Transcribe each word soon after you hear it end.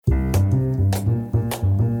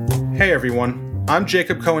Hey everyone, I'm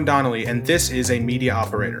Jacob Cohen-Donnelly, and this is A Media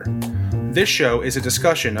Operator. This show is a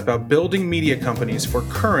discussion about building media companies for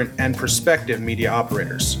current and prospective media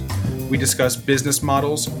operators. We discuss business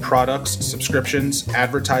models, products, subscriptions,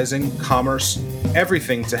 advertising, commerce,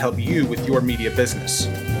 everything to help you with your media business.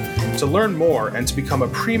 To learn more and to become a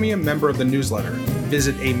premium member of the newsletter,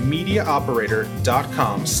 visit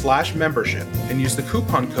amediaoperator.com/membership and use the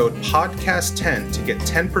coupon code PODCAST10 to get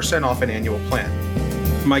 10% off an annual plan.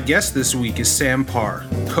 My guest this week is Sam Parr,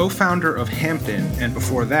 co-founder of Hampton, and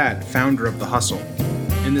before that, founder of The Hustle.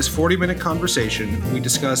 In this 40-minute conversation, we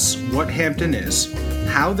discuss what Hampton is,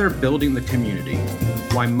 how they're building the community,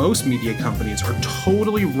 why most media companies are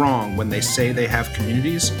totally wrong when they say they have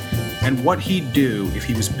communities, and what he'd do if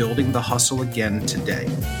he was building The Hustle again today.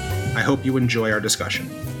 I hope you enjoy our discussion.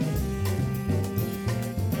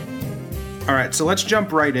 All right, so let's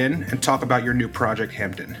jump right in and talk about your new project,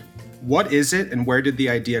 Hampton. What is it, and where did the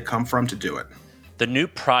idea come from to do it? The new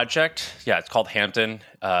project, it's called Hampton.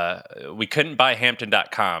 We couldn't buy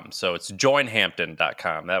Hampton.com, so it's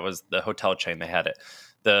joinhampton.com. That was the hotel chain, they had it.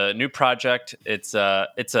 The new project, it's a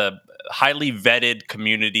highly vetted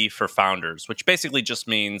community for founders, which basically just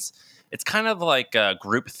means it's kind of like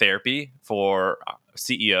group therapy for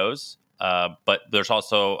CEOs, but there's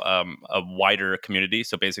also a wider community.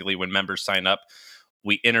 So basically when members sign up,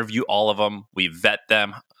 we interview all of them, we vet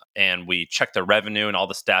them, and we check the revenue and all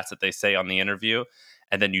the stats that they say on the interview.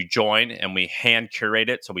 And then you join and we hand curate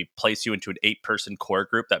it. So we place you into an 8-person core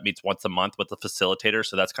group that meets once a month with the facilitator.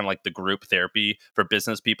 So that's kind of like the group therapy for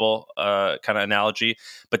business people kind of analogy.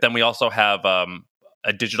 But then we also have a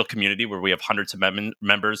digital community where we have hundreds of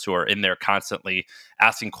members who are in there constantly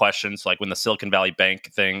asking questions. Like when the Silicon Valley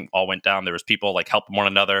Bank thing all went down, there was people like helping one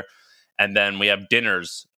another. And then we have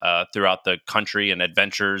dinners throughout the country and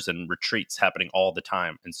adventures and retreats happening all the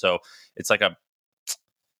time. And so it's like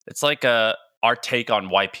our take on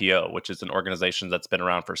YPO, which is an organization that's been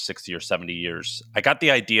around for 60 or 70 years. I got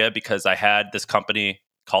the idea because I had this company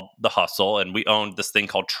called The Hustle, and we owned this thing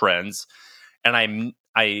called Trends. And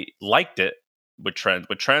I liked it with Trends.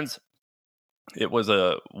 With Trends, it was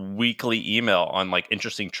a weekly email on like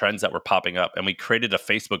interesting trends that were popping up. And we created a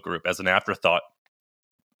Facebook group as an afterthought.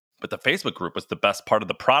 But the Facebook group was the best part of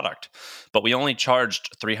the product. But we only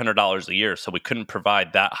charged $300 a year, so we couldn't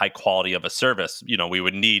provide that high quality of a service. You know, we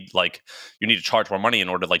would need you need to charge more money in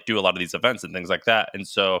order to do a lot of these events and things like that. And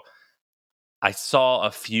so I saw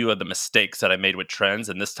a few of the mistakes that I made with Trends,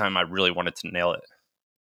 and this time I really wanted to nail it.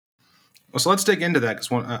 Well, so let's dig into that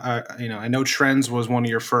because I know Trends was one of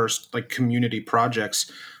your first community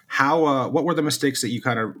projects. How what were the mistakes that you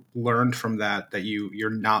kind of learned from that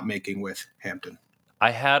you're not making with Hampton? I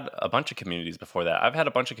had a bunch of communities before that. I've had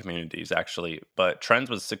a bunch of communities actually, but Trends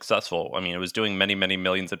was successful. I mean, it was doing many, many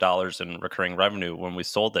millions of dollars in recurring revenue when we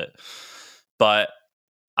sold it. But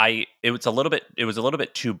it was a little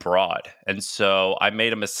bit too broad. And so I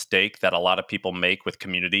made a mistake that a lot of people make with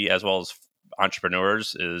community as well as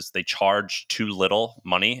entrepreneurs is they charge too little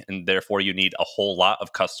money, and therefore you need a whole lot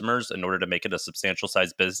of customers in order to make it a substantial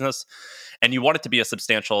size business. And you want it to be a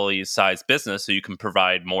substantially sized business so you can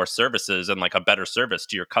provide more services and a better service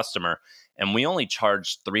to your customer. And we only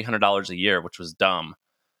charged $300 a year, which was dumb.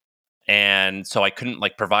 And so I couldn't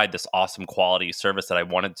provide this awesome quality service that I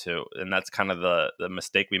wanted to. And that's kind of the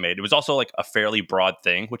mistake we made. It was also a fairly broad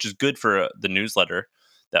thing, which is good for the newsletter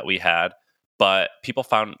that we had. But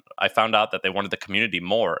I found out that they wanted the community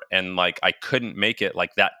more, and I couldn't make it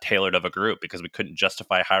that tailored of a group because we couldn't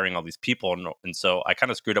justify hiring all these people, and so I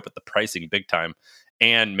kind of screwed up with the pricing big time,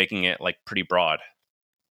 and making it pretty broad.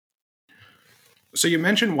 So you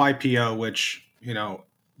mentioned YPO, which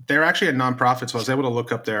they're actually a nonprofit. So I was able to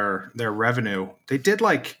look up their revenue. They did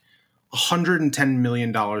 $110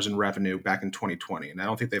 million in revenue back in 2020, and I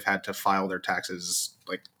don't think they've had to file their taxes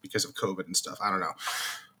because of COVID and stuff. I don't know.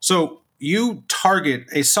 So you target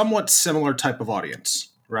a somewhat similar type of audience,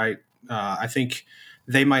 right? I think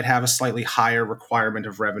they might have a slightly higher requirement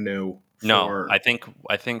of revenue. No, I think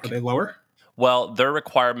Are they lower? Well, their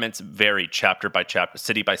requirements vary chapter by chapter,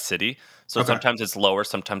 city by city. So Sometimes it's lower,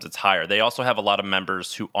 sometimes it's higher. They also have a lot of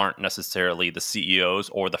members who aren't necessarily the CEOs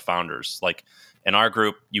or the founders. Like in our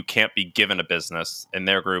group, you can't be given a business. In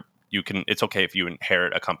their group, it's okay if you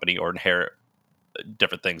inherit a company or inherit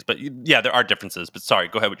different things. But yeah, there are differences. But sorry,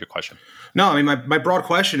 go ahead with your question. No, I mean, my broad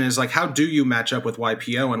question is how do you match up with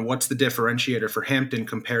YPO, and what's the differentiator for Hampton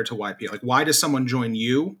compared to YPO? Why does someone join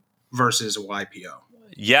you versus a YPO?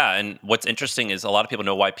 Yeah, and what's interesting is a lot of people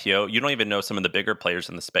know YPO. You don't even know some of the bigger players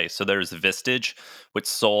in the space. So there's Vistage, which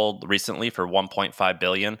sold recently for $1.5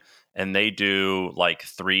 billion, and they do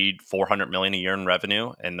 $300-400 million a year in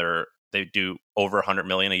revenue, and they're they do over 100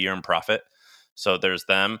 million a year in profit. So there's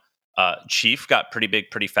them. Chief got pretty big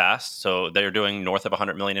pretty fast, so they're doing north of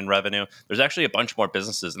 100 million in revenue. There's actually a bunch more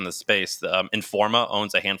businesses in this space. Informa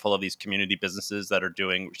owns a handful of these community businesses that are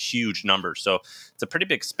doing huge numbers, so it's a pretty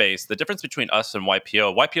big space. The difference between us and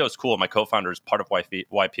YPO is cool. My co-founder is part of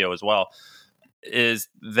YPO as well, is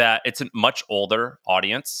that it's a much older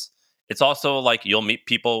audience. It's also like you'll meet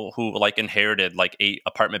people who like inherited like 8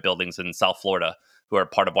 apartment buildings in South Florida who are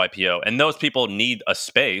part of YPO, and those people need a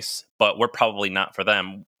space, but we're probably not for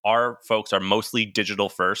them. Our folks are mostly digital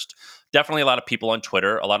first. Definitely a lot of people on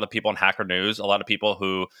Twitter, a lot of people on Hacker News, a lot of people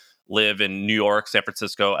who live in New York, San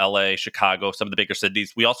Francisco, LA, Chicago, some of the bigger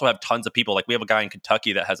cities. We also have tons of people. Like we have a guy in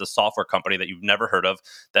Kentucky that has a software company that you've never heard of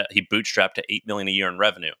that he bootstrapped to 8 million a year in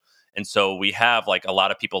revenue. And so we have like a lot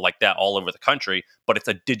of people like that all over the country, but it's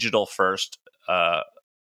a digital first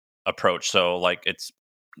approach. So like it's,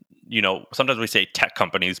 sometimes we say tech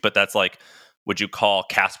companies, but that's like, would you call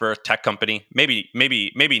Casper a tech company? Maybe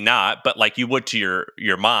not, but like you would to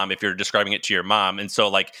your mom if you're describing it to your mom. And so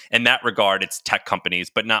like in that regard, it's tech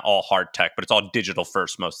companies, but not all hard tech, but it's all digital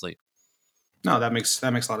first mostly. No, that makes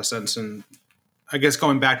a lot of sense. And I guess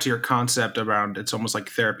going back to your concept around it's almost like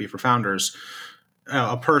therapy for founders,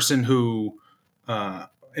 a person who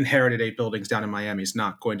inherited 8 buildings down in Miami is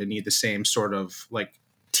not going to need the same sort of like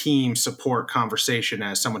team support conversation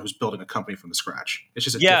as someone who's building a company from the scratch. It's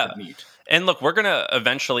just a different need. And look, we're going to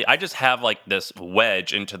eventually, I just have like this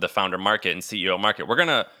wedge into the founder market and CEO market. We're going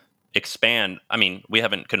to expand. I mean, we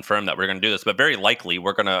haven't confirmed that we're going to do this, but very likely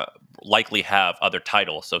we're going to likely have other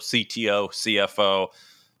titles. So CTO, CFO,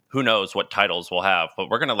 who knows what titles we'll have, but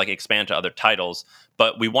we're going to like expand to other titles.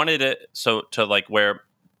 But we wanted it so to like where,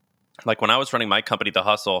 like when I was running my company, The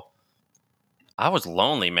Hustle, I was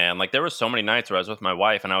lonely, man. Like there were so many nights where I was with my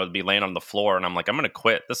wife and I would be laying on the floor and I'm like, I'm going to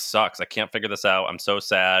quit. This sucks. I can't figure this out. I'm so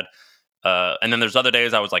sad. And then there's other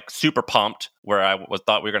days I was like super pumped where I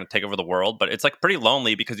thought we were going to take over the world, but it's like pretty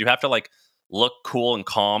lonely because you have to like look cool and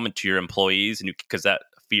calm to your employees and because that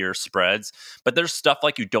fear spreads. But there's stuff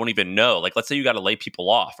like you don't even know. Like let's say you got to lay people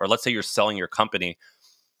off, or let's say you're selling your company.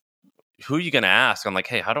 Who are you going to ask? I'm like,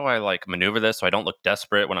 hey, how do I like maneuver this so I don't look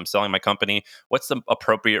desperate when I'm selling my company? What's the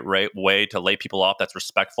appropriate way to lay people off that's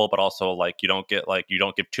respectful, but also like you don't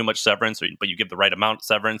give too much severance, but you give the right amount of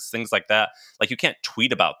severance, things like that. Like you can't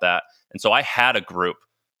tweet about that. And so I had a group,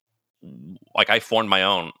 like I formed my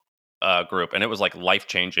own group, and it was like life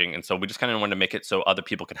changing. And so we just kind of wanted to make it so other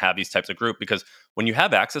people can have these types of group, because when you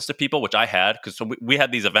have access to people, which I had, because so we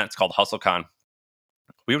had these events called HustleCon.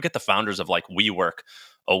 We would get the founders of like WeWork,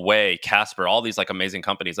 Away, Casper, all these like amazing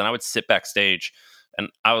companies, and I would sit backstage, and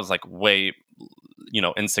I was like way,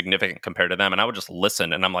 insignificant compared to them, and I would just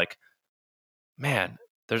listen, and I'm like, man,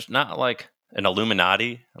 there's not like an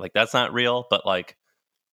Illuminati, like that's not real, but like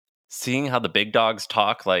seeing how the big dogs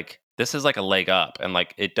talk, like this is like a leg up, and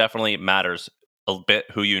like it definitely matters a bit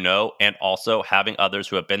who you know, and also having others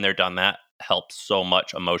who have been there, done that helps so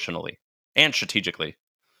much emotionally and strategically.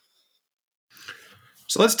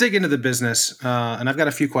 So let's dig into the business. And I've got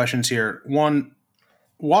a few questions here. One,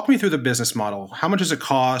 walk me through the business model. How much does it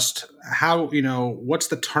cost? What's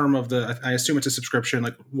the term of I assume it's a subscription.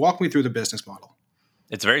 Like, walk me through the business model.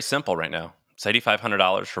 It's very simple right now. It's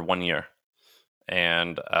 $8,500 for 1 year.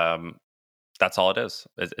 And that's all it is.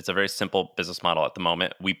 It's a very simple business model at the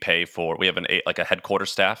moment. We have a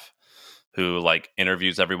headquarters staff who like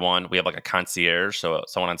interviews everyone. We have like a concierge, so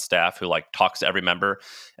someone on staff who like talks to every member,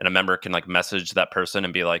 and a member can like message that person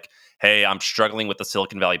and be like, hey, I'm struggling with the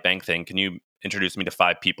Silicon Valley Bank thing. Can you introduce me to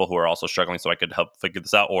 5 people who are also struggling so I could help figure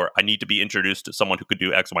this out? Or I need to be introduced to someone who could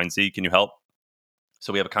do X, Y, and Z. Can you help?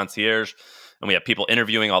 So we have a concierge, and we have people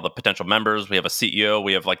interviewing all the potential members. We have a CEO.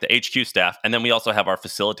 We have like the HQ staff, and then we also have our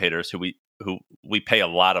facilitators who we pay a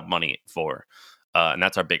lot of money for. And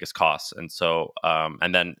that's our biggest cost. And so,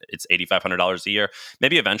 and then it's $8,500 a year.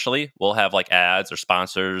 Maybe eventually we'll have like ads or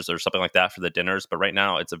sponsors or something like that for the dinners. But right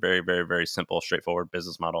now it's a very, very, very simple, straightforward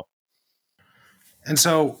business model. And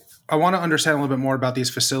so I want to understand a little bit more about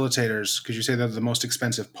these facilitators, because you say they're the most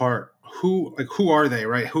expensive part. Who are they,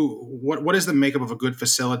 right? What is the makeup of a good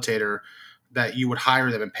facilitator that you would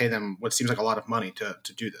hire them and pay them what seems like a lot of money to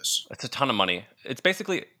do this? It's a ton of money. It's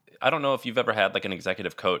basically, I don't know if you've ever had like an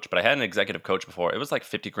executive coach, but I had an executive coach before. It was like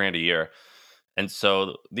 50 grand a year. And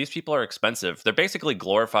so these people are expensive. They're basically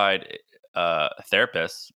glorified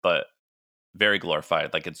therapists, but very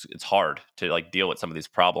glorified. Like it's hard to like deal with some of these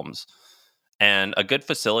problems. And a good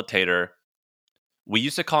facilitator, we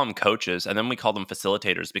used to call them coaches, and then we call them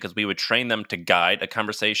facilitators, because we would train them to guide a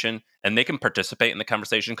conversation, and they can participate in the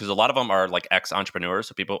conversation, because a lot of them are like ex-entrepreneurs.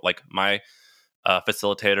 So people like my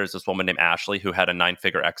facilitator is this woman named Ashley who had a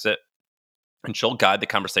 9-figure exit and she'll guide the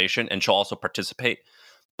conversation and she'll also participate.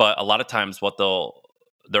 But a lot of times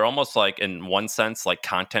they're almost like, in one sense, like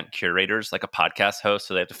content curators, like a podcast host.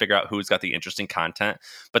 So they have to figure out who's got the interesting content.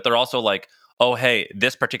 But they're also like, oh, hey,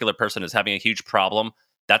 this particular person is having a huge problem.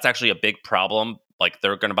 That's actually a big problem. Like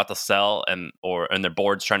they're going about to sell and their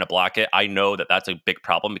board's trying to block it. I know that that's a big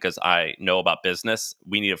problem because I know about business.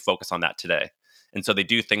 We need to focus on that today. And so they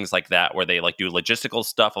do things like that where they like do logistical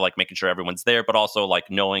stuff of like making sure everyone's there, but also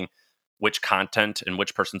like knowing which content and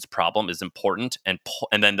which person's problem is important, and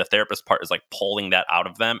then the therapist part is like pulling that out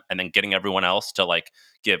of them and then getting everyone else to like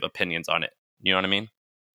give opinions on it. You know what I mean?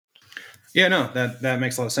 Yeah, no, that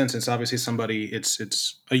makes a lot of sense. It's obviously somebody.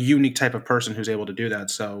 It's a unique type of person who's able to do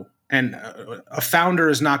that. So, and a founder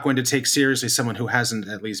is not going to take seriously someone who hasn't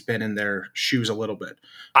at least been in their shoes a little bit. Which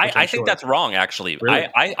I'm I think sure. that's wrong, actually. Really?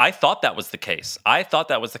 I thought that was the case. I thought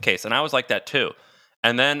that was the case, and I was like that too.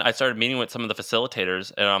 And then I started meeting with some of the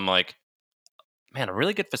facilitators, and I'm like, man, a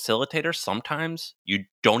really good facilitator, sometimes you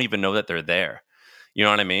don't even know that they're there. You know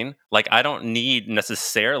what I mean? Like, I don't need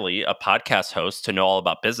necessarily a podcast host to know all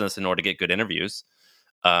about business in order to get good interviews.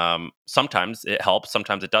 Sometimes it helps,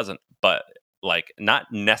 sometimes it doesn't, but like, not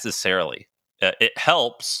necessarily. It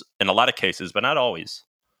helps in a lot of cases, but not always.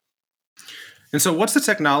 And so, what's the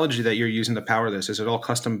technology that you're using to power this? Is it all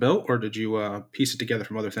custom built, or did you piece it together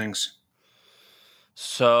from other things?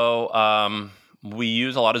 So we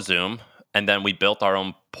use a lot of Zoom, and then we built our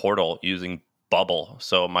own portal using Bubble.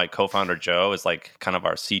 So my co-founder Joe is like kind of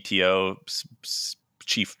our CTO,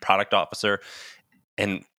 chief product officer,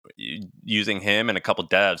 and using him and a couple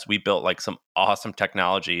devs, we built like some awesome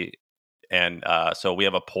technology. And so we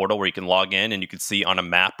have a portal where you can log in and you can see on a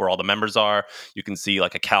map where all the members are. You can see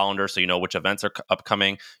like a calendar so you know which events are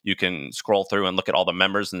upcoming. You can scroll through and look at all the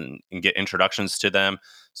members and get introductions to them.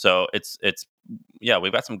 So it's yeah,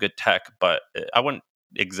 we've got some good tech, but I wouldn't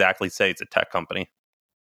exactly say it's a tech company.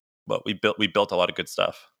 But we built a lot of good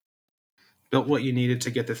stuff. Built what you needed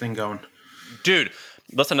to get the thing going. Dude,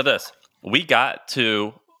 listen to this. We got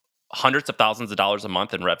to hundreds of thousands of dollars a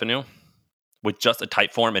month in revenue with just a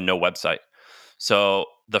type form and no website. So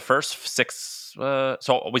the first so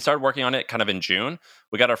we started working on it kind of in June.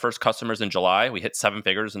 We got our first customers in July. We hit 7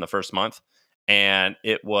 figures in the first month, and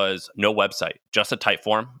it was no website, just a type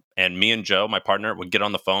form. And me and Joe, my partner, would get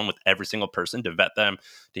on the phone with every single person to vet them,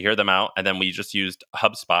 to hear them out. And then we just used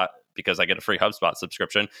HubSpot, because I get a free HubSpot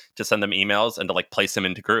subscription, to send them emails and to like place them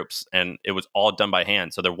into groups. And it was all done by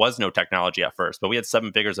hand. So there was no technology at first, but we had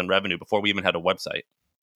 7 figures in revenue before we even had a website.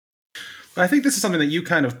 I think this is something that you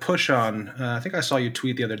kind of push on. I think I saw you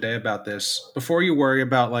tweet the other day about this. Before you worry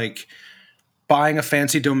about like buying a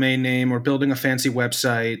fancy domain name or building a fancy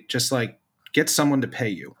website, just like get someone to pay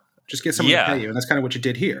you. Just get someone to pay Yeah. you. And that's kind of what you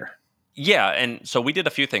did here. Yeah, and so we did a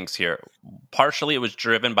few things here. Partially, it was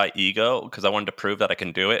driven by ego because I wanted to prove that I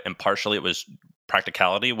can do it, and partially it was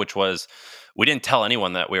practicality, which was we didn't tell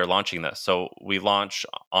anyone that we were launching this. So we launched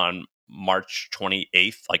on March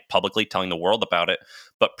 28th, like publicly telling the world about it.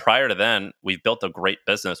 But prior to then, we've built a great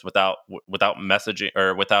business without messaging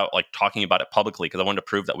or without like talking about it publicly, because I wanted to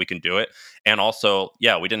prove that we can do it. And also,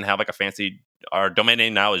 yeah, we didn't have like a fancy. Our domain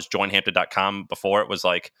name now is joinhampton.com. Before it was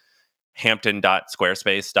like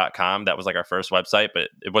hampton.squarespace.com. That was like our first website, but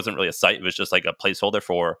it wasn't really a site. It was just like a placeholder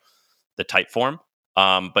for the type form.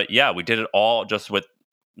 But yeah, we did it all just with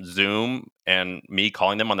Zoom and me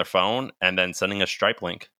calling them on their phone and then sending a Stripe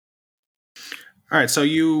link. All right, so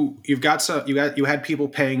you had people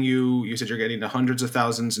paying you. You said you're getting to hundreds of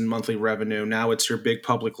thousands in monthly revenue. Now it's your big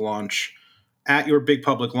public launch. At your big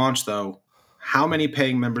public launch, though, how many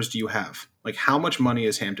paying members do you have? Like, how much money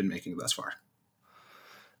is Hampton making thus far?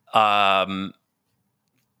 I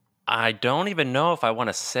don't even know if I want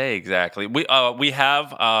to say exactly. We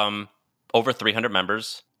have over 300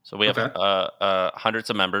 members, so we have Okay. hundreds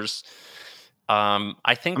of members.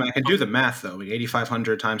 I think. I mean, I can do the math though. Like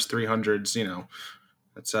 8,500 times 300s,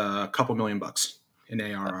 that's a couple $1 million in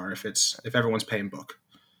ARR if everyone's paying book.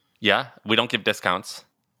 Yeah, we don't give discounts.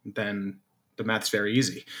 Then the math's very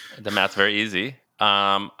easy. The math's very easy.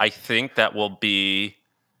 I think that will be.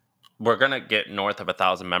 We're gonna get north of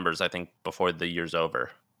 1,000 members, I think, before the year's over.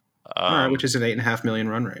 All right, which is an 8.5 million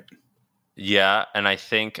run rate. Yeah, and I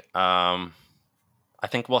think we'll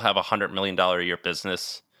have $100 million a year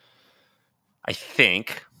business. I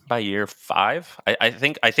think by year 5. I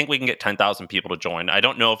think we can get 10,000 people to join. I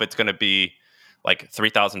don't know if it's going to be like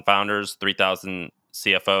 3,000 founders, 3,000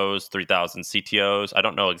 CFOs, 3,000 CTOs. I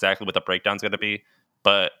don't know exactly what the breakdown's going to be,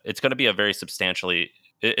 but it's going to be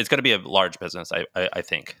it's going to be a large business. I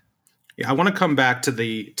think. Yeah, I want to come back to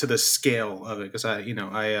the scale of it because I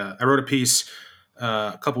wrote a piece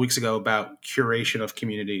a couple weeks ago about curation of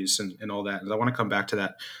communities and all that. And I want to come back to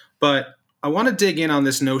that, but I want to dig in on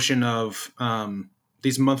this notion of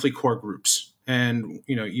these monthly core groups. And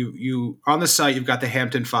you on the site you've got the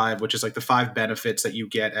Hampton Five, which is like the 5 benefits that you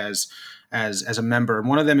get as a member. And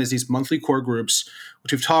one of them is these monthly core groups,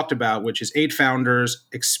 which we've talked about, which is 8 founders,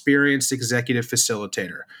 experienced executive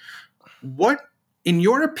facilitator. What, in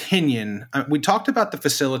your opinion, we talked about the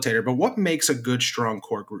facilitator, but what makes a good, strong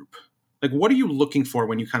core group? Like, what are you looking for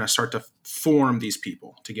when you kind of start to form these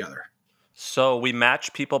people together? So we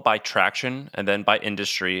match people by traction and then by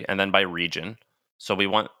industry and then by region. So we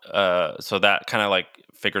want so that kind of like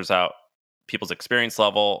figures out people's experience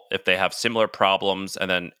level, if they have similar problems,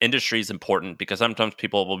 and then industry is important because sometimes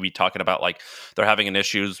people will be talking about like they're having an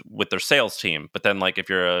issues with their sales team, but then like if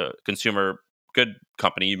you're a consumer good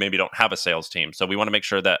company, you maybe don't have a sales team. So we want to make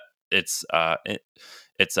sure that it's B2B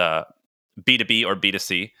or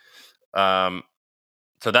B2C. Um,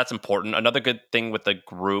 so that's important. Another good thing with the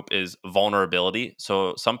group is vulnerability.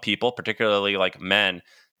 So some people, particularly like men,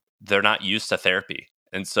 they're not used to therapy.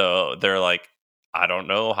 And so they're like, I don't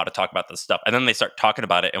know how to talk about this stuff. And then they start talking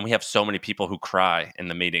about it. And we have so many people who cry in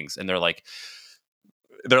the meetings and they're like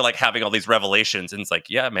having all these revelations. And it's like,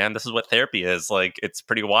 yeah, man, this is what therapy is. Like, it's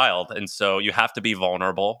pretty wild. And so you have to be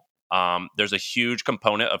vulnerable. There's a huge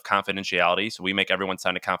component of confidentiality. So we make everyone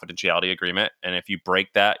sign a confidentiality agreement. And if you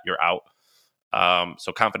break that, you're out.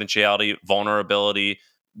 So confidentiality, vulnerability,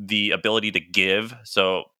 the ability to give.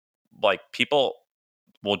 So like people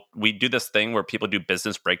we do this thing where people do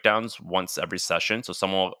business breakdowns once every session. So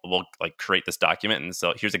someone will like create this document and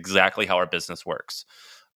so here's exactly how our business works.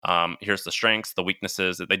 Here's the strengths, the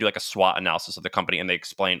weaknesses. They do like a SWOT analysis of the company and they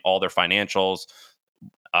explain all their financials.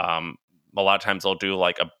 A lot of times they'll do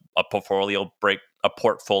like a portfolio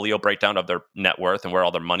breakdown of their net worth and where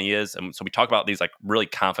all their money is. And so we talk about these like really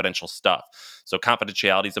confidential stuff. So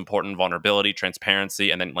confidentiality is important, vulnerability,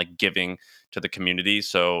 transparency, and then like giving to the community.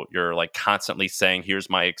 So you're like constantly saying, here's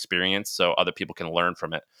my experience so other people can learn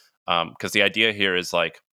from it. Because the idea here is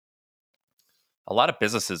like a lot of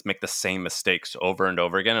businesses make the same mistakes over and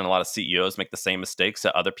over again. And a lot of CEOs make the same mistakes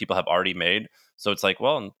that other people have already made. So it's like,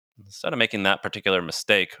 well, instead of making that particular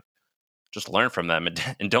mistake, just learn from them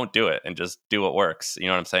and don't do it and just do what works. You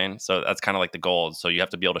know what I'm saying? So that's kind of like the goal. So you have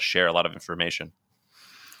to be able to share a lot of information.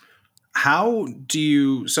 How do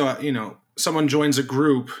you, someone joins a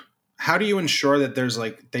group, how do you ensure that there's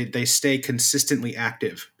like, they stay consistently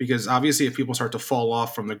active? Because obviously if people start to fall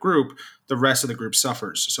off from the group, the rest of the group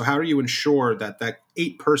suffers. So how do you ensure that that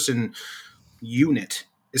 8-person unit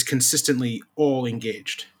is consistently all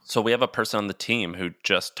engaged? So we have a person on the team who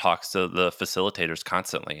just talks to the facilitators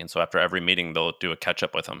constantly. And so after every meeting, they'll do a catch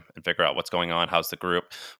up with them and figure out what's going on. How's the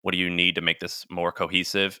group? What do you need to make this more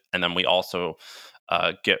cohesive? And then we also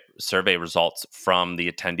get survey results from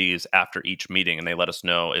the attendees after each meeting. And they let us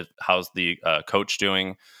know how's the coach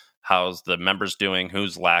doing? How's the members doing?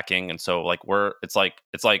 Who's lacking? And so like it's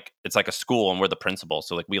like a school and we're the principal.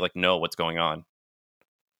 So like we like know what's going on.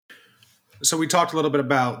 So we talked a little bit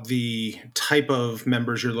about the type of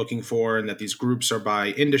members you're looking for and that these groups are by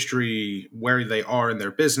industry, where they are in their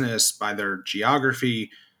business, by their geography.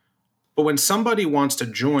 But when somebody wants to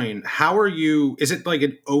join, is it like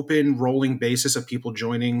an open rolling basis of people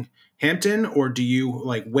joining Hampton? Or do you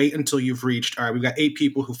like wait until you've reached, all right, we've got 8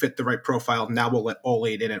 people who fit the right profile. Now we'll let all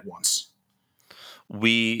 8 in at once.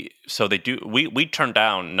 We turn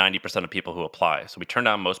down 90% of people who apply. So we turn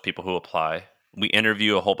down most people who apply. We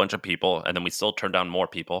interview a whole bunch of people and then we still turn down more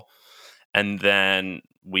people. And then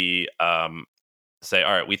we say,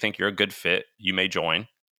 all right, we think you're a good fit. You may join.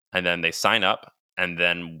 And then they sign up. And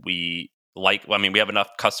then we have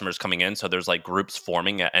enough customers coming in. So there's like groups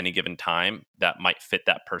forming at any given time that might fit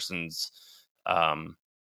that person's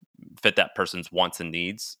wants and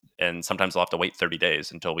needs. And sometimes they'll have to wait 30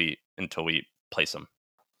 days until we place them.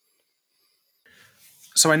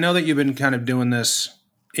 So I know that you've been kind of doing this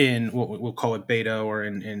in what we'll call it beta or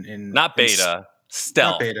in Not beta,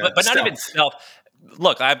 stealth, not beta, but not stealth. even stealth.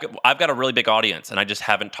 Look, I've got a really big audience, and I just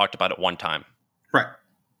haven't talked about it one time. Right.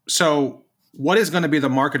 So what is going to be the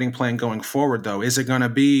marketing plan going forward, though? Is it going to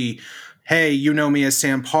be, hey, you know me as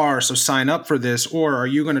Sam Parr, so sign up for this, or are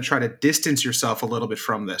you going to try to distance yourself a little bit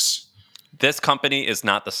from this? This company is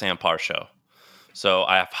not the Sam Parr show. So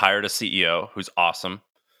I have hired a CEO who's awesome.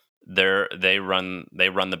 They run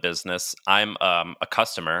the business. I'm a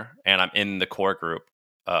customer and I'm in the core group.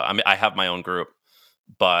 I have my own group,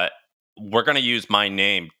 but we're going to use my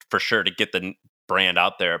name for sure to get the brand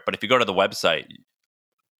out there. But if you go to the website,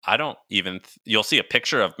 you'll see a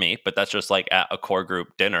picture of me, but that's just like at a core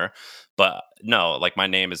group dinner. But no, like my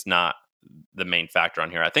name is not the main factor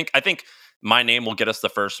on here. I think my name will get us the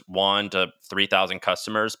first 1 to 3,000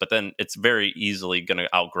 customers, but then it's very easily going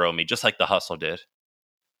to outgrow me, just like the hustle did.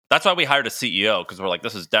 That's why we hired a CEO, because we're like,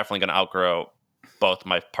 this is definitely going to outgrow both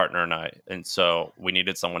my partner and I. And so we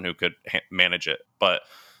needed someone who could manage it. But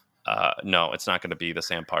no, it's not going to be the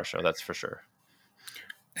Sam Parr show. That's for sure.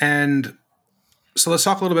 And so let's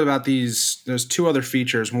talk a little bit about those two other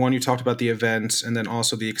features. One, you talked about the events, and then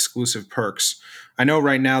also the exclusive perks. I know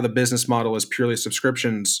right now the business model is purely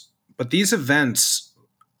subscriptions, but these events,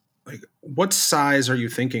 like, what size are you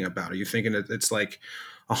thinking about? Are you thinking it's like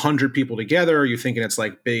 100 people together? Are you thinking it's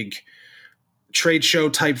like big trade show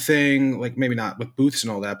type thing? Like, maybe not with booths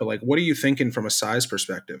and all that, but like, what are you thinking from a size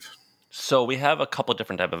perspective? So we have a couple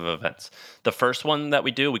different type of events. The first one that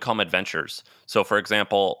we do, we call them adventures. So for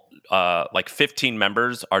example, like 15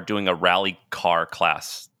 members are doing a rally car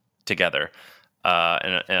class together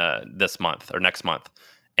this month or next month.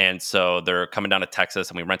 And so they're coming down to Texas,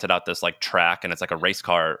 and we rented out this like track, and it's like a race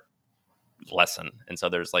car lesson. And so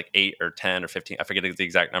there's like 8 or 10 or 15, I forget the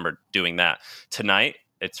exact number, doing that. Tonight,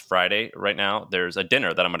 it's Friday right now, there's a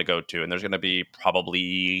dinner that I'm going to go to, and there's going to be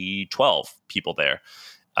probably 12 people there.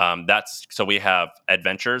 So we have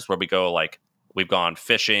adventures where we go, like, we've gone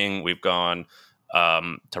fishing, we've gone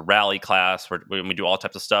to rally class, where we do all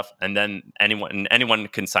types of stuff, and then anyone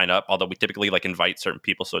can sign up, although we typically like invite certain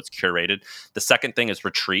people, so it's curated. The second thing is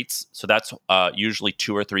retreats. So that's usually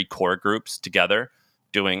 2 or 3 core groups together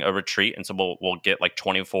doing a retreat, and so we'll get like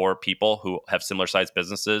 24 people who have similar sized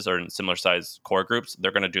businesses or in similar sized core groups.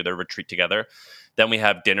 They're going to do their retreat together. Then we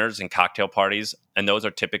have dinners and cocktail parties, and those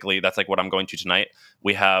are typically, that's like what I'm going to tonight.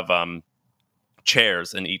 We have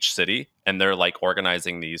chairs in each city, and they're like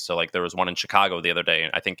organizing these. So like there was one in Chicago the other day,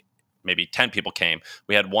 and I think maybe 10 people came.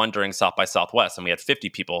 We had one during South by Southwest, and we had 50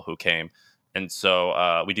 people who came. And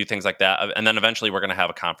so we do things like that, and then eventually we're going to have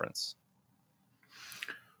a conference.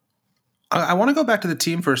 I want to go back to the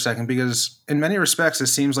team for a second, because in many respects, it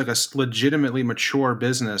seems like a legitimately mature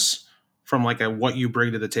business from like what you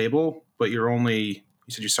bring to the table, but you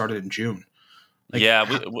said you started in June. Like, yeah,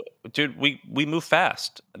 we move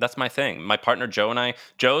fast. That's my thing. My partner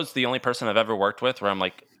Joe's the only person I've ever worked with where I'm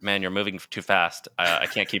like, man, you're moving too fast. I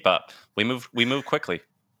can't keep up. We move quickly.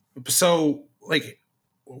 So, like,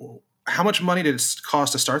 how much money did it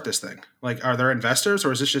cost to start this thing? Like, are there investors,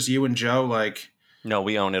 or is this just you and Joe? Like, no,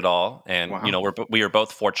 we own it all, and wow. we are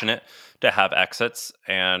both fortunate to have exits,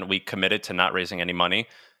 and we committed to not raising any money.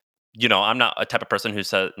 I'm not a type of person who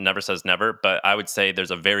never says never, but I would say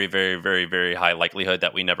there's a very, very, very, very high likelihood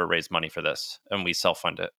that we never raise money for this, and we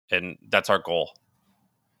self-fund it, and that's our goal.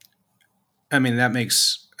 I mean, that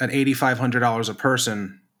makes at $8,500 a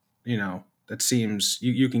person. That seems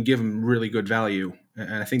you can give them really good value,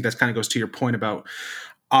 and I think that kind of goes to your point about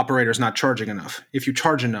operators not charging enough. If you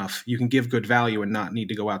charge enough, you can give good value and not need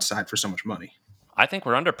to go outside for so much money. I think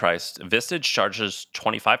we're underpriced. Vistage charges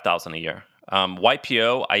 $25,000 a year.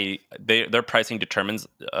 YPO, their pricing determines.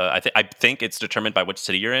 I think it's determined by which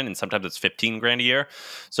city you're in, and sometimes it's $15,000 a year.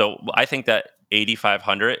 So I think that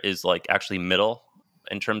 $8,500 is like actually middle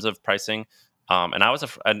in terms of pricing. And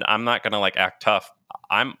I'm not gonna like act tough.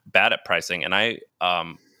 I'm bad at pricing, and I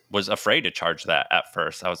was afraid to charge that at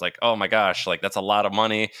first. I was like, oh my gosh, like that's a lot of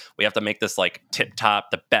money. We have to make this like tip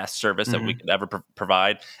top, the best service that we could ever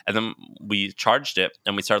provide. And then we charged it,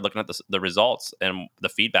 and we started looking at the results and the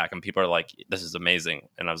feedback, and people are like, this is amazing.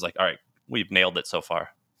 And I was like, all right, we've nailed it so far.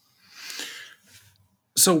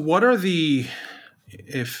 So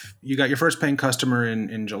if you got your first paying customer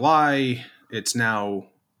in July, it's now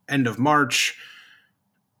end of March.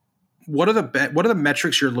 What are the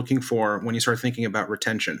metrics you're looking for when you start thinking about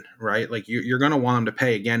retention, right? Like you're going to want them to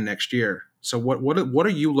pay again next year. So what are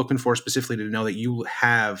you looking for specifically to know that you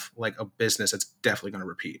have like a business that's definitely going to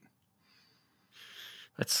repeat?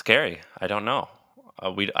 It's scary. I don't know.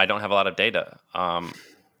 I don't have a lot of data.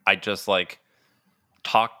 I just like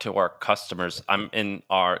talk to our customers. I'm in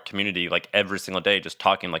our community like every single day, just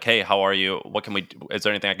talking like, hey, how are you? What can we do? Is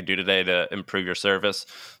there anything I can do today to improve your service?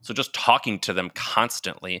 So just talking to them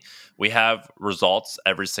constantly. We have results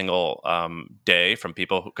every single day from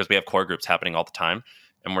people, because we have core groups happening all the time.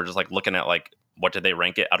 And we're just like looking at like, what did they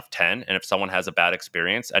rank it out of 10? And if someone has a bad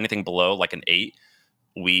experience, anything below like an 8,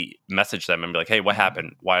 we message them and be like, hey, what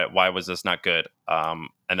happened? Why was this not good? And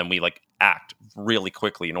then we like act really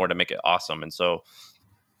quickly in order to make it awesome. And so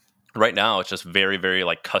right now it's just very, very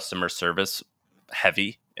like customer service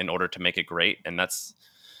heavy in order to make it great. And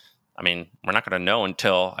we're not going to know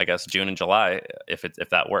until I guess June and July if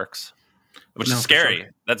that works, which is scary. Sure.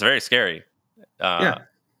 That's very scary. Yeah.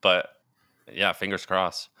 But yeah, fingers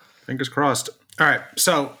crossed. Fingers crossed. All right.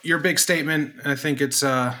 So your big statement, and I think it's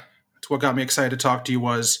what got me excited to talk to you,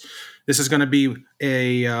 was This is going to be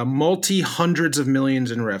a multi hundreds of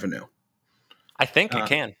millions in revenue. I think it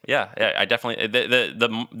can. Yeah, I definitely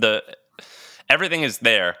the everything is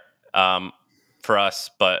there for us,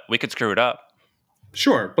 but we could screw it up.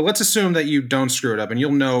 Sure, but let's assume that you don't screw it up, and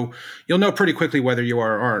you'll know pretty quickly whether you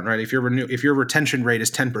are or aren't, right? If your retention rate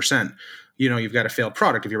is 10%, you've got a failed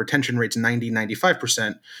product. If your retention rate's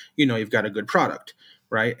 95%, you've got a good product,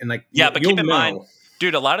 right? And like but keep in mind,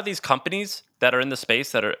 dude, a lot of these companies that are in the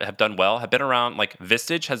space that have done well have been around. Like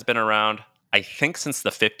Vistage has been around, I think, since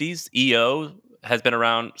the 50s. EO has been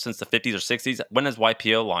around since the 50s or 60s. When has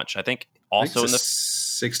YPO launched? I think also in the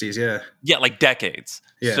 60s, yeah. Yeah, like decades.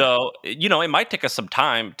 Yeah. So, it might take us some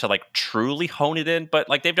time to like truly hone it in, but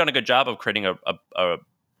like they've done a good job of creating a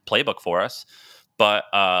playbook for us. But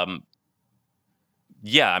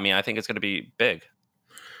yeah, I mean, I think it's going to be big.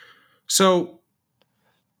 So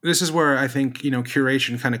this is where I think,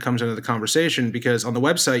 curation kind of comes into the conversation, because on the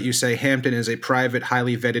website you say Hampton is a private,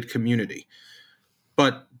 highly vetted community.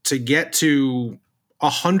 But to get to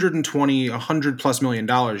 100 plus million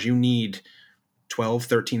dollars, you need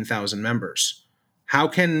 13,000 members. How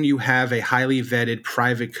can you have a highly vetted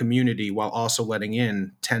private community while also letting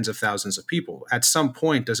in tens of thousands of people? At some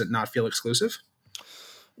point, does it not feel exclusive?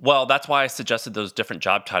 Well, that's why I suggested those different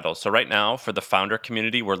job titles. So right now, for the founder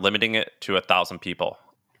community, we're limiting it to 1,000 people.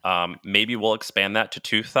 Maybe we'll expand that to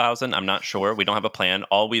 2,000. I'm not sure. We don't have a plan.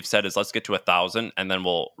 All we've said is let's get to 1,000, and then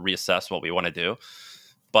we'll reassess what we want to do.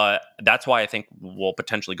 But that's why I think we'll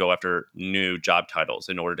potentially go after new job titles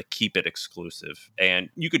in order to keep it exclusive. And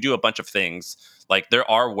you could do a bunch of things. Like there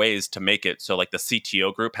are ways to make it so like the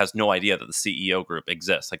CTO group has no idea that the CEO group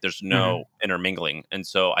exists. Like there's no intermingling. And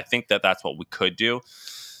so I think that that's what we could do.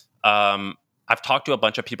 I've talked to a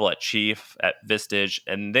bunch of people at Chief, at Vistage,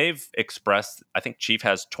 and they've expressed, I think Chief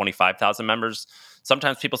has 25,000 members.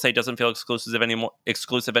 Sometimes people say it doesn't feel exclusive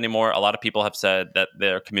anymore. A lot of people have said that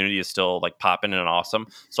their community is still like popping and awesome.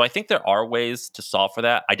 So I think there are ways to solve for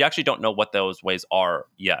that. I actually don't know what those ways are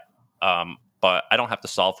yet. But I don't have to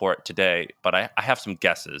solve for it today, but I have some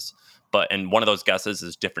guesses. And one of those guesses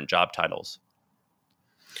is different job titles.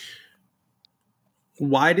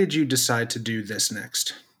 Why did you decide to do this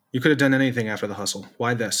next? You could have done anything after the hustle.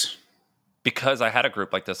 Why this? Because I had a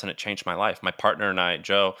group like this and it changed my life. My partner and I,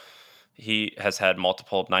 Joe, he has had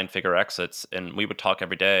multiple 9-figure exits, and we would talk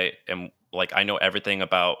every day. And like, I know everything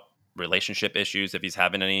about relationship issues, if he's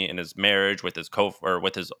having any in his marriage with his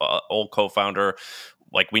old co-founder.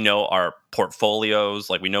 Like we know our portfolios,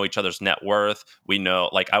 like we know each other's net worth. We know,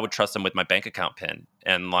 like I would trust him with my bank account PIN.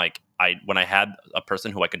 And like when I had a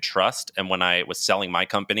person who I could trust, and when I was selling my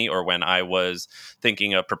company, or when I was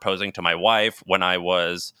thinking of proposing to my wife, when I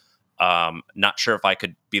was not sure if I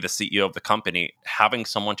could be the CEO of the company, having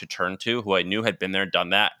someone to turn to who I knew had been there, done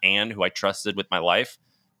that, and who I trusted with my life,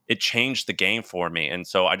 it changed the game for me. And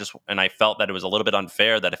so I felt that it was a little bit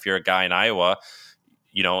unfair that if you're a guy in Iowa,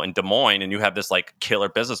 in Des Moines, and you have this like killer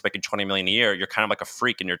business making 20 million a year, you're kind of like a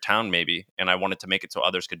freak in your town maybe. And I wanted to make it so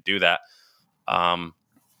others could do that.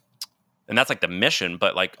 And that's like the mission,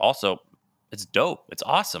 but like also it's dope. It's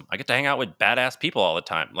awesome. I get to hang out with badass people all the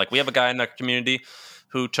time. Like we have a guy in the community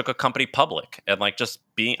who took a company public, and like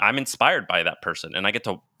I'm inspired by that person, and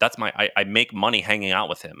I make money hanging out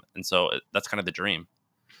with him. And so that's kind of the dream.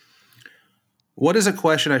 What is a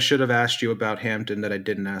question I should have asked you about Hampton that I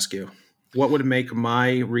didn't ask you? What would make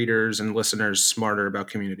my readers and listeners smarter about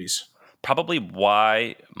communities? Probably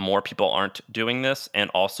why more people aren't doing this, and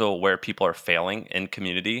also where people are failing in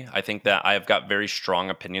community. I think that I've got very strong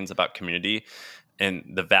opinions about community, and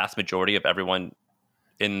the vast majority of everyone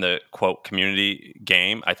in the quote community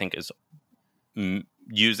game, I think, is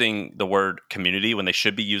using the word community when they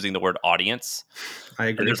should be using the word audience. I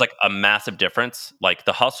agree. And there's like a massive difference. Like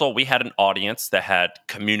the hustle, we had an audience that had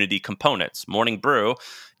community components. Morning Brew,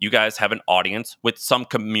 you guys have an audience with some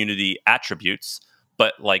community attributes,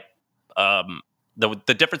 but like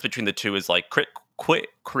the difference between the two is like quit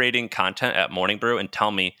creating content at Morning Brew and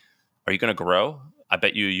tell me, are you going to grow? I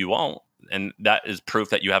bet you won't. And that is proof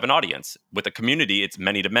that you have an audience. With a community, it's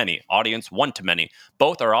many to many. Audience, one to many.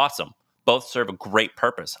 Both are awesome. Both serve a great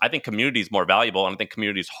purpose. I think community is more valuable, and I think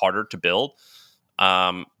community is harder to build.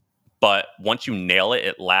 But once you nail it,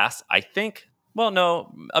 it lasts. I think, well,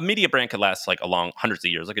 no, a media brand could last like along hundreds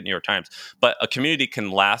of years, like at New York Times. But a community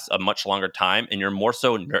can last a much longer time, and you're more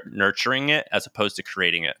so nurturing it as opposed to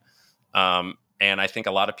creating it. And I think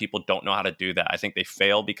a lot of people don't know how to do that. I think they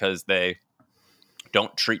fail because they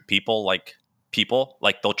don't treat people. Like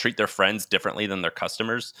they'll treat their friends differently than their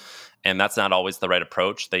customers, and that's not always the right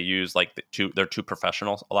approach. They use they're too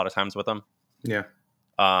professional a lot of times with them. Yeah.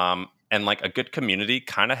 And like a good community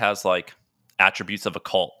kind of has like attributes of a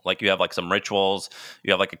cult. Like you have like some rituals,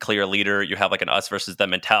 you have like a clear leader, you have like an us versus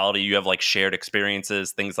them mentality, you have like shared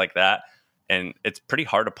experiences, things like that. And it's pretty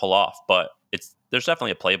hard to pull off, but there's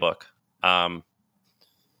definitely a playbook.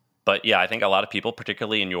 But yeah, I think a lot of people,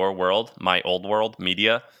 particularly in your world, my old world,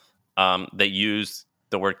 media, they use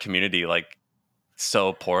the word community like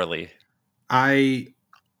so poorly. I've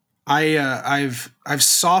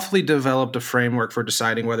softly developed a framework for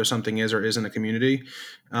deciding whether something is or isn't a community.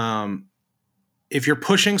 If you're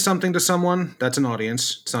pushing something to someone, that's an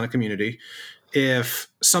audience. It's not a community. If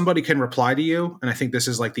somebody can reply to you, and I think this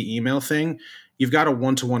is like the email thing, you've got a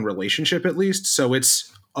one-to-one relationship at least. So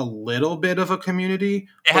it's a little bit of a community.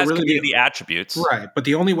 It has really community attributes. Right. But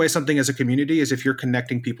the only way something is a community is if you're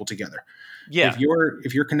connecting people together. Yeah.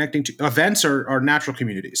 If you're connecting to events are natural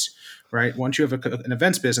communities, right? Once you have an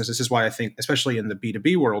events business, this is why I think, especially in the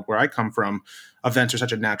B2B world where I come from, events are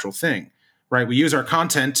such a natural thing, right? We use our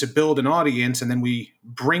content to build an audience, and then we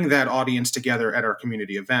bring that audience together at our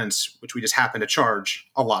community events, which we just happen to charge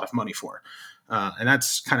a lot of money for. And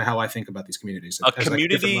that's kind of how I think about these communities. A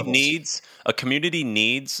community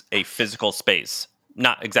needs a physical space.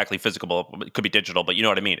 Not exactly physical, it could be digital, but you know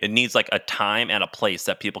what I mean. It needs like a time and a place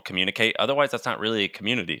that people communicate. Otherwise, that's not really a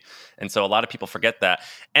community. And so a lot of people forget that.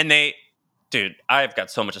 And dude, I've got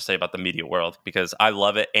so much to say about the media world because I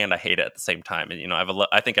love it and I hate it at the same time. And you know,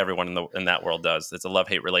 I think everyone in that world does. It's a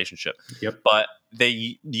love-hate relationship. Yep. But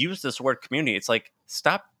they use this word community. It's like,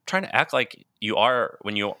 stop trying to act like you are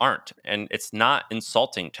when you aren't. And it's not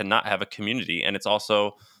insulting to not have a community. And it's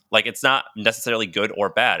also like, it's not necessarily good or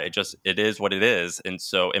bad. It is what it is. And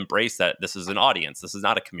so embrace that this is an audience. This is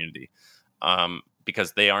not a community,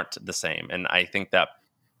 because they aren't the same. And I think that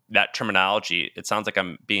terminology, it sounds like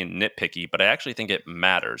I'm being nitpicky, but I actually think it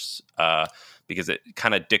matters, because it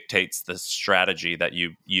kind of dictates the strategy that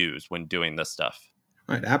you use when doing this stuff.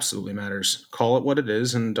 It absolutely matters. Call it what it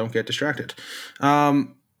is and don't get distracted.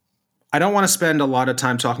 I don't want to spend a lot of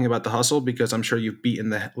time talking about the hustle because I'm sure you've beaten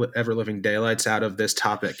the ever-living daylights out of this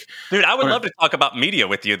topic. Dude, I would love to talk about media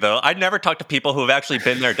with you, though. I'd never talk to people who have actually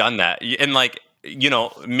been there, done that. And like, you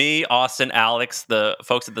know, me, Austin, Alex, the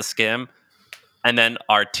folks at the Skim, and then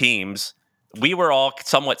our teams, we were all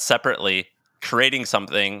somewhat separately creating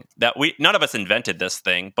something that none of us invented this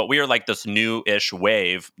thing, but we were like this new-ish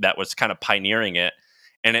wave that was kind of pioneering it.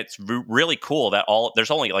 And it's really cool that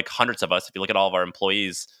there's only like hundreds of us, if you look at all of our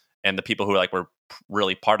employees and the people who were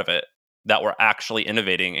really part of it, that were actually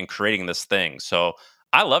innovating and creating this thing. So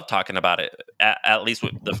I love talking about it, at least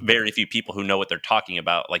with the very few people who know what they're talking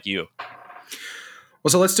about, like you.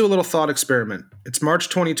 Well, so let's do a little thought experiment. It's March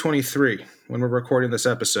 2023 when we're recording this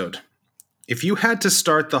episode. If you had to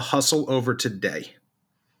start the hustle over today,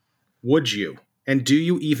 would you? And do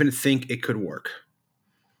you even think it could work?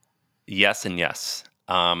 Yes and yes.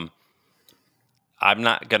 I'm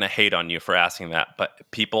not going to hate on you for asking that, but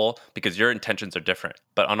because your intentions are different.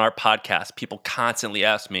 But on our podcast, people constantly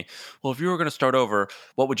ask me, well, if you were going to start over,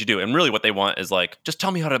 what would you do? And really what they want is like, just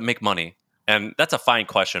tell me how to make money. And that's a fine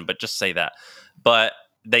question, but just say that. But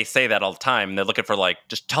they say that all the time. And they're looking for like,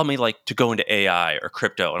 just tell me like to go into AI or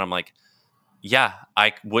crypto. And I'm like, yeah,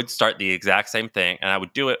 I would start the exact same thing. And I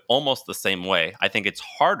would do it almost the same way. I think it's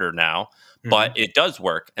harder now, but it does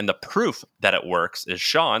work. And the proof that it works is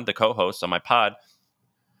Sean, the co-host on my pod.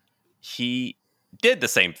 He did the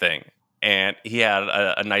same thing and he had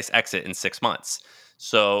a nice exit in 6 months.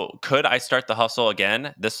 So could I start the hustle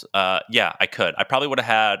again? Yeah, I could. I probably would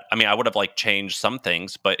have I would have like changed some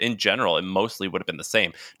things, but in general, it mostly would have been the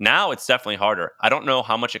same. Now it's definitely harder. I don't know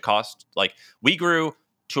how much it cost. Like we grew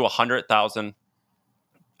to 100,000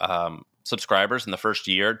 subscribers in the first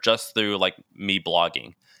year just through like me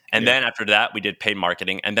blogging. And then after that, we did paid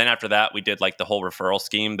marketing. And then after that, we did like the whole referral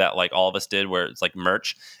scheme that like all of us did where it's like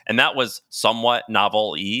merch. And that was somewhat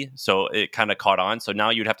novel-y. So it kind of caught on. So now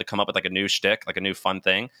you'd have to come up with like a new shtick, like a new fun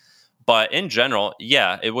thing. But in general,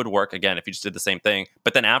 yeah, it would work again if you just did the same thing.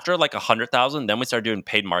 But then after like 100,000, then we started doing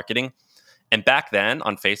paid marketing. And back then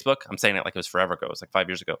on Facebook, I'm saying it like it was forever ago. It was like 5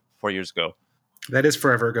 years ago, 4 years ago. That is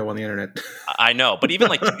forever ago on the internet. I know. But even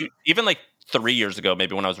like 3 years ago,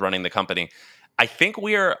 maybe when I was running the company, I think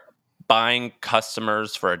we are buying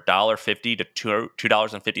customers for $1.50 to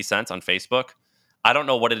 $2.50 on Facebook. I don't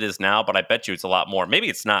know what it is now, but I bet you it's a lot more. Maybe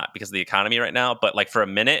it's not because of the economy right now. But like for a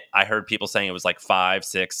minute, I heard people saying it was like $5,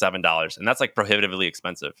 $6, $7, and that's like prohibitively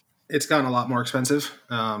expensive. It's gotten a lot more expensive.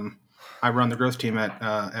 I run the growth team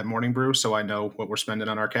at Morning Brew, so I know what we're spending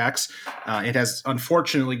on our CACs. It has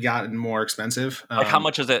unfortunately gotten more expensive. Like how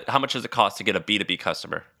much does it cost to get a B2B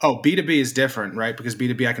customer? Oh, B2B is different, right? Because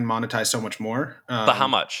B2B I can monetize so much more. But how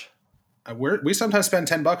much? We sometimes spend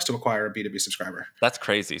 $10 to acquire a B2B subscriber. That's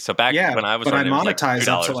crazy. So back Yeah, when I was but I running, it was like monetize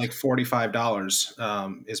up to $2 like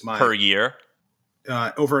 $45 is my per year.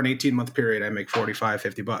 Over an 18-month period. I make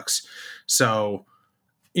 $45-50. So,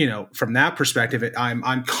 from that perspective,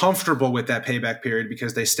 I'm comfortable with that payback period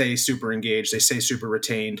because they stay super engaged, they stay super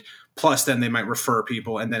retained. Plus, then they might refer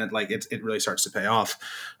people, and then it really starts to pay off.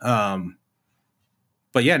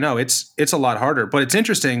 But yeah, no, it's a lot harder. But it's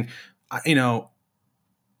interesting,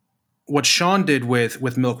 what Sean did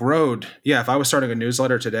with Milk Road. Yeah, if I was starting a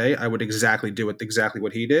newsletter today, I would exactly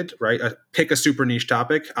what he did. Right, pick a super niche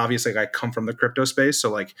topic. Obviously, I come from the crypto space, so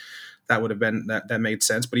like that would have been that made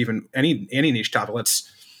sense. But even any niche topic,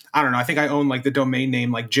 I don't know. I think I own like the domain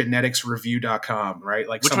name like geneticsreview.com, right?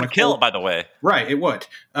 Like Which would kill, by the way. Right, it would.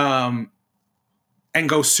 And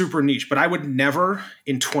go super niche. But I would never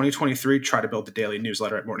in 2023 try to build the daily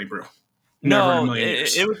newsletter at Morning Brew. Never in a million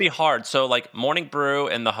years. It would be hard. So like Morning Brew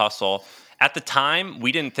and The Hustle, at the time,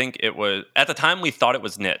 we didn't think it was, at the time we thought it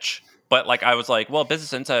was niche. But like I was like, well,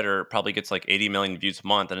 Business Insider probably gets like 80 million views a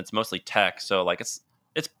month and it's mostly tech. So like it's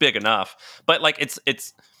big enough. But like it's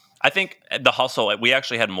I think The Hustle, we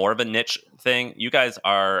actually had more of a niche thing. You guys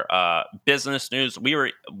are business news. We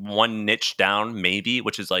were one niche down maybe,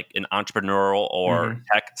 which is like an entrepreneurial or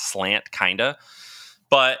tech slant kind of.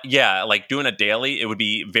 But yeah, like doing a daily, it would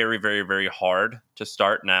be very, very, very hard to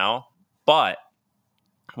start now. But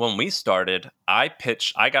when we started, I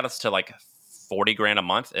got us to like 40 grand a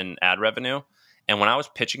month in ad revenue. And when I was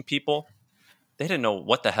pitching people, they didn't know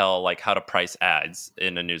what the hell, like how to price ads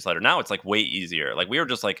in a newsletter. Now it's like way easier. Like we were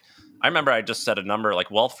just like, I remember I just said a number, like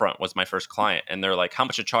Wealthfront was my first client. And they're like, how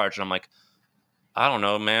much to charge? And I'm like, I don't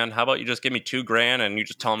know, man. How about you just give me $2,000 and you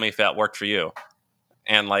just tell me if that worked for you?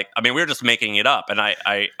 And like, I mean, we were just making it up. And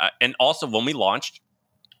I and also when we launched,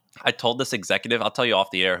 I told this executive, I'll tell you off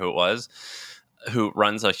the air who it was, who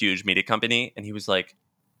runs a huge media company. And he was like,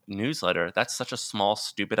 newsletter, that's such a small,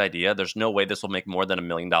 stupid idea. There's no way this will make more than $1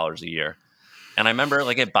 million a year. And I remember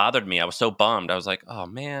like it bothered me. I was so bummed. I was like, oh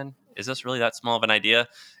man, is this really that small of an idea?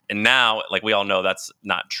 And now, like we all know that's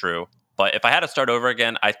not true. But if I had to start over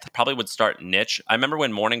again, I probably would start niche. I remember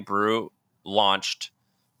when Morning Brew launched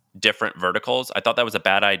different verticals, I thought that was a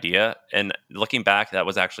bad idea. And looking back, that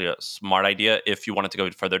was actually a smart idea if you wanted to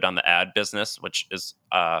go further down the ad business, which is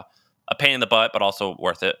a pain in the butt, but also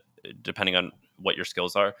worth it depending on what your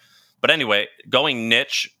skills are. But anyway, going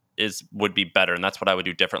niche would be better, and that's what I would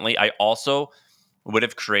do differently. I also would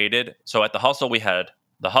have created, so at The Hustle, we had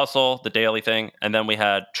The Hustle, the daily thing, and then we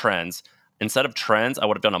had trends. Instead of trends, I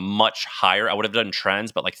would have done a much higher. I would have done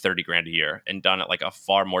trends, but like 30 grand a year and done it like a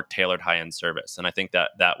far more tailored high-end service. And I think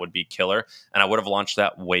that would be killer. And I would have launched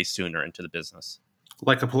that way sooner into the business.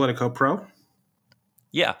 Like a Politico Pro?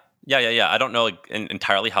 Yeah. I don't know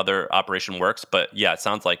entirely how their operation works, but yeah, it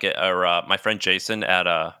sounds like it. Or my friend Jason at,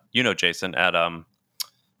 Jason at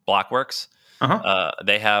Blockworks,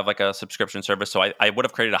 they have like a subscription service. So I would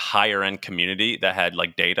have created a higher end community that had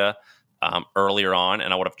like data earlier on,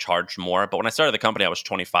 and I would have charged more. But when I started the company, I was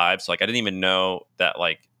 25, so like I didn't even know that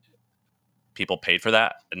like people paid for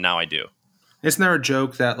that, and now I do. Isn't there a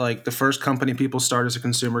joke that like the first company people start as a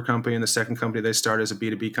consumer company, and the second company they start as a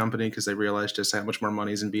B2B company because they realize just how much more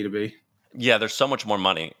money is in B2B? Yeah, there's so much more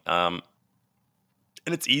money, and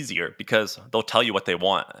it's easier because they'll tell you what they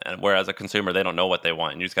want, and whereas a consumer, they don't know what they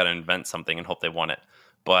want, and you just got to invent something and hope they want it.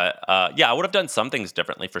 But yeah, I would have done some things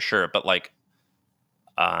differently for sure. But like,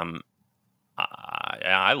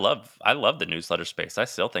 I love the newsletter space. I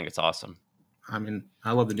still think it's awesome. I mean,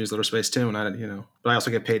 I love the newsletter space too, and but I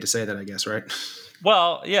also get paid to say that, I guess, right?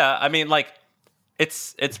 Well, yeah. I mean, like,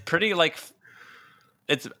 it's pretty like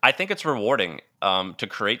I think it's rewarding to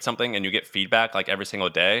create something and you get feedback like every single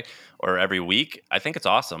day or every week. I think it's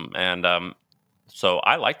awesome, and so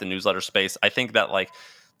I like the newsletter space. I think that like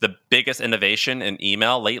the biggest innovation in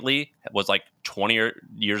email lately was like 20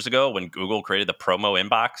 years ago when Google created the promo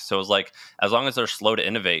inbox. So it was like, as long as they're slow to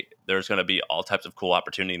innovate, there's going to be all types of cool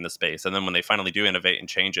opportunity in the space. And then when they finally do innovate and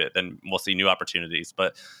change it, then we'll see new opportunities.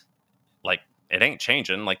 But like, it ain't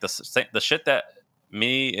changing. Like the shit that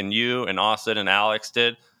me and you and Austin and Alex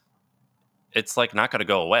did, it's like not going to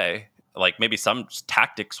go away. Like maybe some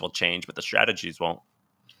tactics will change, but the strategies won't.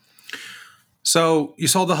 So you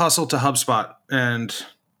sold The Hustle to HubSpot, and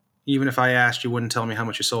even if I asked, you wouldn't tell me how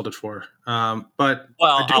much you sold it for. But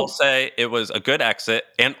I'll say it was a good exit.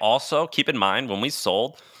 And also keep in mind when we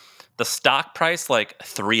sold, the stock price like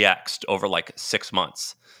 3x'd over like 6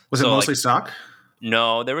 months. Was it mostly stock?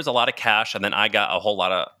 No, there was a lot of cash, and then I got a whole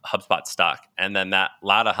lot of HubSpot stock, and then that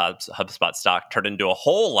lot of HubSpot stock turned into a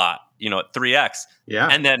whole lot, at 3x, Yeah.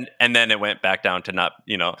 and then it went back down to not,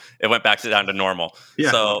 it went back down to normal.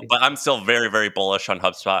 Yeah. So, but I'm still very, very bullish on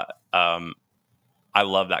HubSpot. I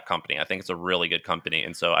love that company. I think it's a really good company,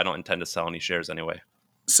 and so I don't intend to sell any shares anyway.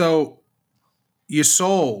 So you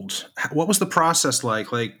sold. What was the process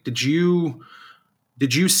like? Like, did you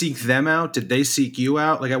seek them out? Did they seek you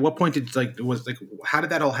out? Like, at what point how did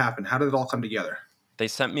that all happen? How did it all come together? They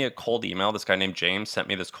sent me a cold email. This guy named James sent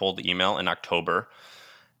me this cold email in October,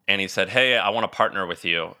 and he said, "Hey, I want to partner with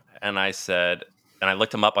you." And I said, and I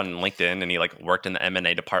looked him up on LinkedIn, and he like worked in the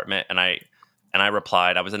M&A department, and I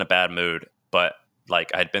replied, I was in a bad mood, but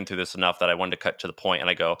like I had been through this enough that I wanted to cut to the point, and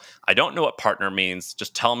I go, "I don't know what partner means.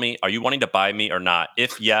 Just tell me, are you wanting to buy me or not?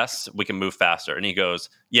 If yes, we can move faster." And he goes,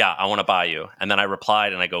 "Yeah, I want to buy you." And then I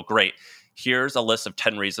replied, and I go, "Great. Here's a list of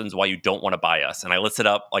 10 reasons why you don't want to buy us." And I listed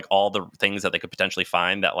up like all the things that they could potentially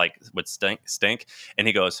find that like would stink. And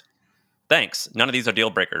he goes, "Thanks. None of these are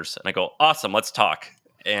deal breakers." And I go, "Awesome. Let's talk."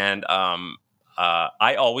 And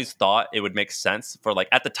I always thought it would make sense for like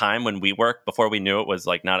at the time when WeWork, before we knew it was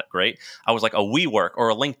like not great, I was like, a WeWork or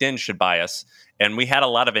a LinkedIn should buy us. And we had a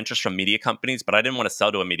lot of interest from media companies, but I didn't want to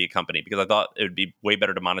sell to a media company because I thought it would be way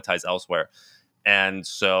better to monetize elsewhere. And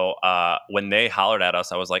so when they hollered at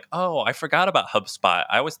us, I was like, "Oh, I forgot about HubSpot.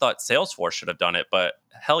 I always thought Salesforce should have done it, but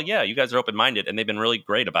hell yeah, you guys are open-minded." And they've been really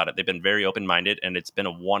great about it. They've been very open-minded, and it's been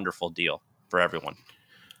a wonderful deal for everyone.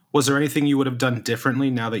 Was there anything you would have done differently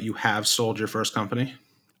now that you have sold your first company?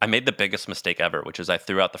 I made the biggest mistake ever, which is I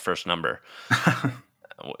threw out the first number.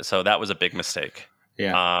 So that was a big mistake.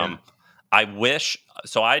 Yeah. I wish,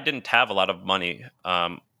 so I didn't have a lot of money.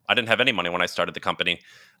 I didn't have any money when I started the company.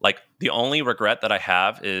 Like the only regret that I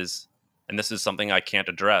have is, and this is something I can't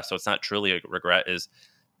address, so it's not truly a regret, is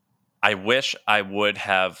I wish I would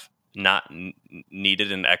have not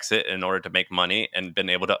needed an exit in order to make money and been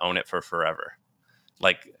able to own it for forever.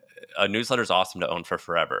 Like a newsletter is awesome to own for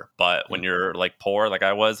forever, but when you're like poor, like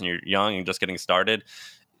I was, and you're young and just getting started,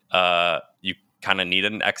 you kind of need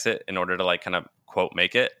an exit in order to like kind of quote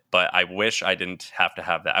make it. But I wish I didn't have to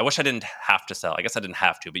have that. I wish I didn't have to sell. I guess I didn't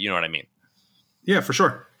have to, but you know what I mean. Yeah, for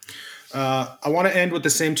sure. I want to end with the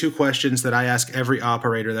same two questions that I ask every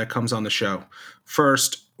operator that comes on the show.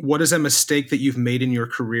 First, what is a mistake that you've made in your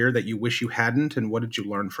career that you wish you hadn't, and what did you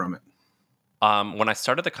learn from it? When I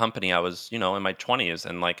started the company, I was, in my 20s,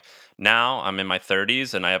 and like now I'm in my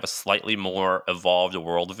 30s, and I have a slightly more evolved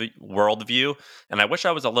worldview. And I wish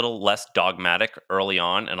I was a little less dogmatic early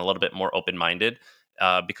on and a little bit more open minded,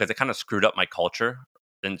 because it kind of screwed up my culture.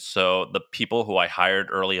 And so the people who I hired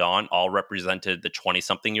early on all represented the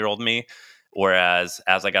 20-something-year-old me, whereas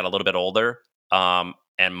as I got a little bit older, and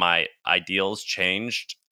my ideals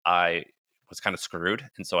changed, I was kind of screwed,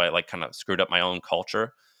 and so I like kind of screwed up my own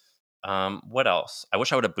culture. What else? I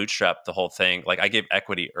wish I would have bootstrapped the whole thing. Like I gave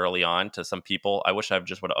equity early on to some people. I wish I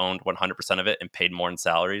just would have owned 100% of it and paid more in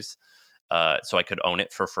salaries, so I could own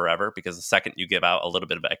it for forever. Because the second you give out a little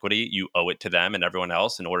bit of equity, you owe it to them and everyone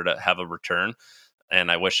else in order to have a return. And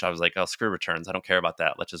I wish I was like, "Oh, screw returns. I don't care about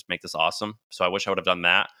that. Let's just make this awesome." So I wish I would have done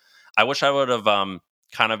that. I wish I would have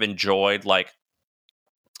kind of enjoyed like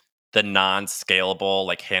the non-scalable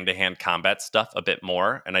like hand-to-hand combat stuff a bit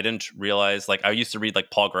more. And I didn't realize, like, I used to read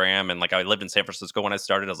like Paul Graham, and like I lived in San Francisco when I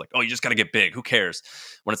started. I was like, "Oh, you just got to get big, who cares?"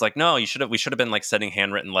 When it's like, no, we should have been like sending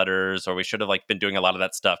handwritten letters, or we should have like been doing a lot of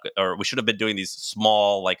that stuff, or we should have been doing these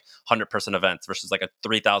small like 100-person events versus like a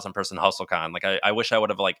 3,000-person hustlecon. Like I wish I would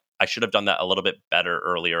have like I should have done that a little bit better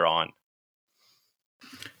earlier on.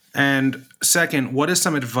 And second, what is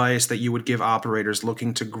some advice that you would give operators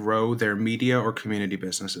looking to grow their media or community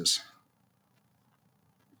businesses?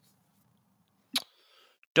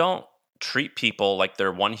 Don't treat people like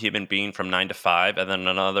they're one human being from 9 to 5 and then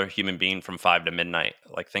another human being from 5 to midnight.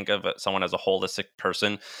 Like think of someone as a holistic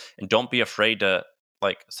person, and don't be afraid to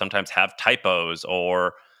like sometimes have typos,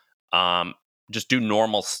 or um, just do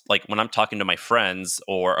normal. Like when I'm talking to my friends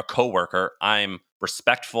or a coworker, I'm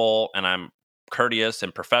respectful and I'm courteous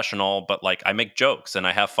and professional, but like I make jokes and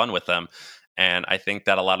I have fun with them. And I think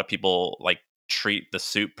that a lot of people like treat the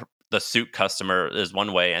suit customer is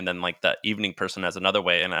one way, and then like the evening person as another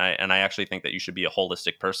way. And I actually think that you should be a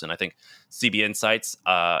holistic person. I think CB Insights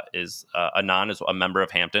is Anon is a member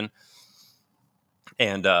of Hampton,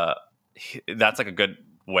 and that's like a good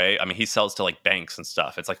way. I mean, he sells to like banks and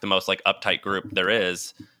stuff. It's like the most like uptight group there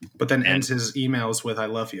is. But then And ends his emails with "I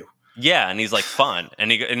love you." Yeah, and he's like fun,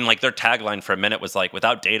 and like their tagline for a minute was like,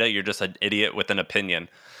 "Without data, you're just an idiot with an opinion."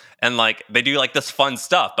 And like they do like this fun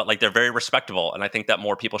stuff, but like they're very respectable. And I think that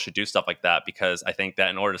more people should do stuff like that, because I think that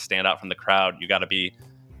in order to stand out from the crowd, you got to be,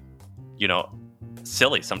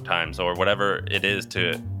 silly sometimes or whatever it is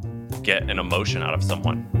to get an emotion out of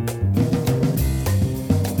someone.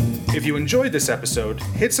 If you enjoyed this episode,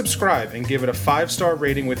 hit subscribe and give it a 5-star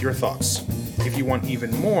rating with your thoughts. If you want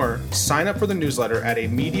even more, sign up for the newsletter at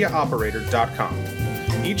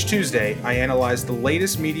amediaoperator.com. Each Tuesday, I analyze the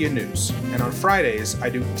latest media news, and on Fridays,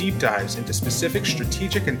 I do deep dives into specific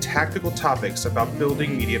strategic and tactical topics about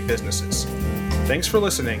building media businesses. Thanks for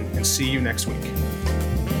listening, and see you next week.